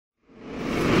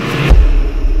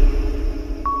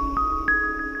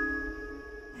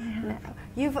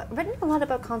You've written a lot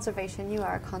about conservation. You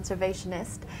are a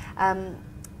conservationist.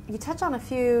 You touch on a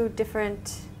few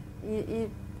different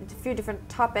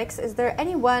topics. Is there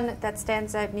any one that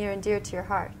stands out near and dear to your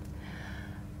heart?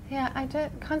 Yeah,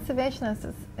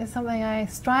 conservationist is something I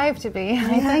strive to be.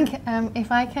 I think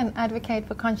if I can advocate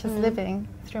for conscious living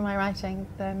through my writing,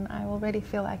 then I already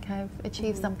feel like I've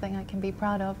achieved something I can be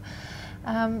proud of.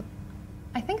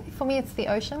 I think for me it's the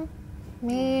ocean.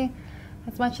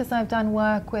 As much as I've done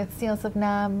work with Seals of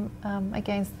Nam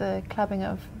against the clubbing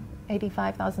of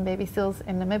 85,000 baby seals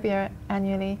in Namibia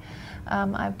annually,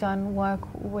 I've done work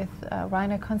with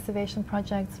rhino conservation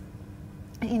projects.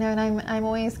 You know, and I'm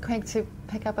always quick to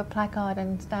pick up a placard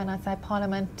and stand outside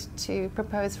Parliament to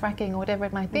propose fracking or whatever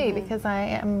it might be, because I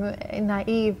am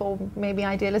naive or maybe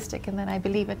idealistic, and then I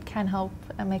believe it can help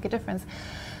and make a difference.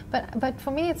 But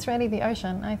for me, it's really the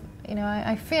ocean.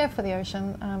 I fear for the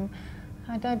ocean.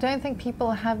 I don't think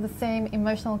people have the same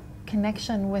emotional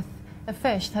connection with a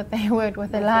fish that they would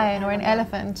with a lion or an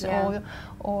elephant,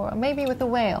 or maybe with a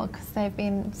whale, because they've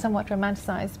been somewhat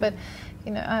romanticized. But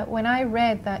you know, when I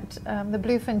read that the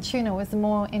bluefin tuna was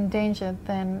more endangered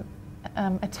than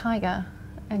a tiger,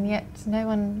 and yet no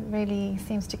one really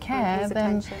seems to care,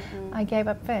 then I gave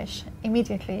up fish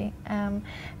immediately.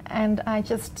 And I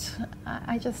just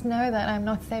know that I'm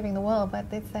not saving the world, but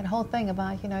it's that whole thing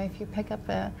about, you know, if you pick up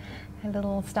a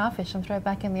little starfish and throw it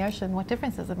back in the ocean, what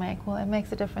difference does it make? Well, it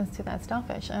makes a difference to that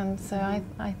starfish. And so I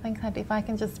think that if I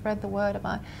can just spread the word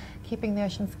about keeping the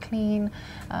oceans clean,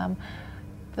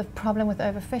 the problem with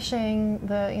overfishing,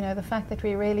 the fact that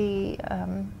we really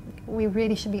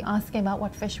should be asking about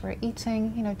what fish we're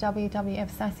eating. You know,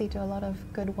 WWF SASI do a lot of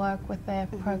good work with their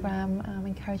program,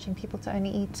 encouraging people to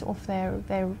only eat off their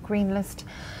green list.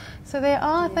 So there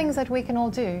are things that we can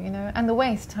all do, you know. And the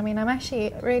waste, I mean, I'm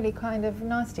actually really kind of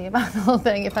nasty about the whole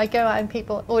thing. If I go out and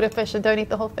people order fish and don't eat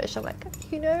the whole fish, I'm like,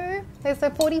 you know, there's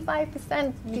a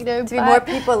 45%, you know, to be more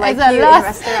people like you in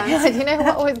restaurants. Yeah, you know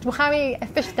how many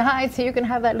fish died so you can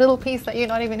have that little piece that you're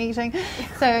not even eating.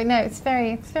 So no, it's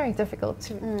very difficult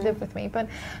to live with me. But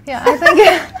yeah, I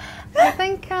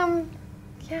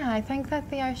think that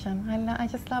the ocean. I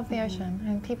just love the ocean,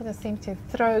 and people just seem to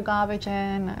throw garbage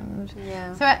in. And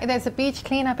so there's a beach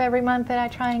cleanup every month that I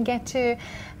try and get to.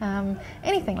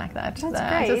 Anything like that. That's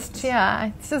great. It's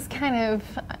just kind of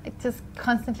just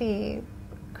constantly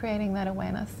creating that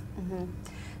awareness.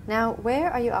 Now, where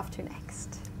are you off to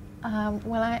next?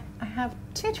 Well, I have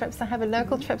 2 trips. I have a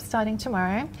local trip starting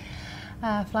tomorrow,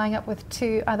 flying up with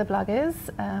 2 other bloggers,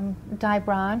 Di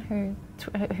Brown, who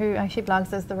actually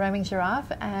blogs as The Roaming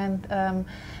Giraffe, and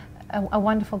a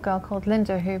wonderful girl called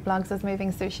Linda, who blogs as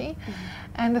Moving Sushi.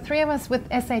 And the 3 of us with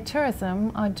SA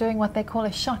Tourism are doing what they call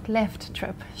a shot left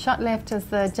trip. Shot left is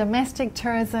the domestic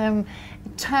tourism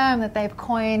term that they've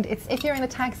coined. It's if you're in a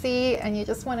taxi and you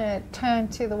just want to turn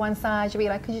to the one side, you'll be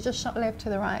like, could you just shot left to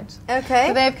the right? Okay.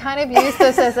 So they've kind of used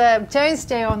this as a don't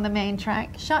stay on the main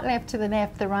track, shot left to the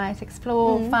left, the right,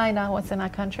 explore, find out what's in our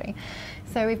country.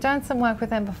 So we've done some work with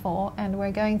them before, and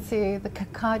we're going to the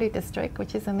Kakadu district,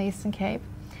 which is in the Eastern Cape.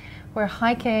 We're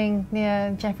hiking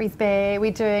near Jeffreys Bay.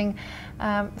 We're doing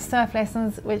surf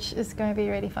lessons, which is going to be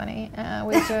really funny.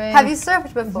 We're doing. Have you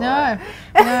surfed before? No,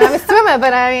 I'm a swimmer,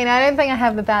 but I mean, I don't think I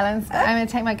have the balance. But I'm going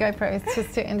to take my GoPros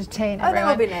just to entertain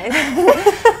everyone. That would be nice.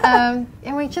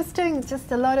 And we're just doing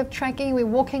a lot of trekking. We're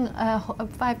walking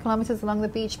 5 kilometers along the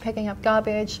beach, picking up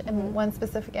garbage in one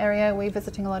specific area. We're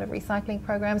visiting a lot of recycling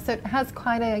programs. So it has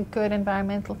quite a good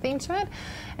environmental theme to it,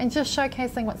 and just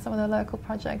showcasing what some of the local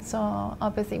projects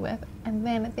are busy with. And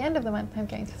then at the end of the month, I'm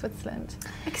going to Switzerland.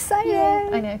 Exciting!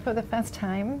 I know, for the first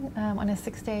time on a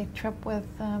 6-day trip with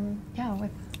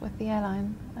the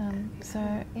airline. So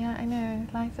yeah, I know,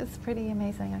 life is pretty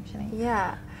amazing actually.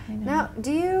 Yeah. Now,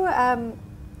 do you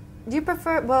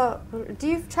prefer? Well, do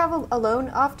you travel alone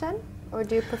often, or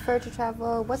do you prefer to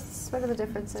travel? What are the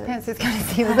differences? Depends who's going to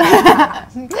see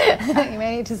this. You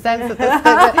may need to sense it. But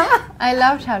I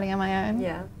love traveling on my own.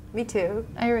 Yeah, me too.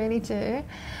 I really do.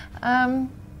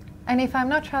 And if I'm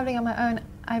not traveling on my own,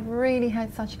 I've really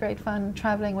had such great fun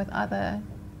traveling with other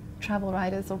travel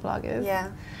writers or bloggers. Yeah.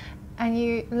 And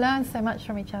you learn so much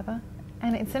from each other.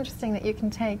 And it's interesting that you can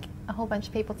take a whole bunch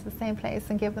of people to the same place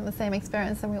and give them the same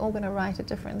experience, and we're all going to write a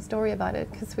different story about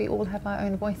it because we all have our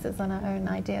own voices and our own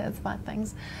ideas about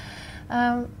things.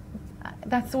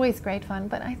 That's always great fun.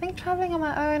 But I think traveling on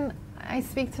my own, I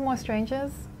speak to more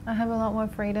strangers. I have a lot more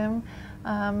freedom.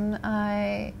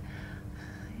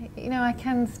 you know, I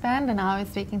can spend an hour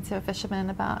speaking to a fisherman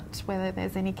about whether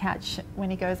there's any catch when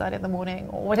he goes out in the morning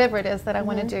or whatever it is that I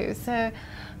want to do. So,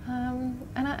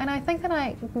 and I think that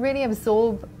I really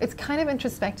absorb, it's kind of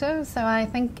introspective, so I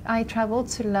think I travel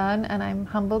to learn and I'm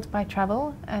humbled by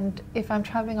travel, and if I'm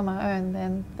traveling on my own,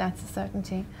 then that's a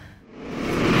certainty.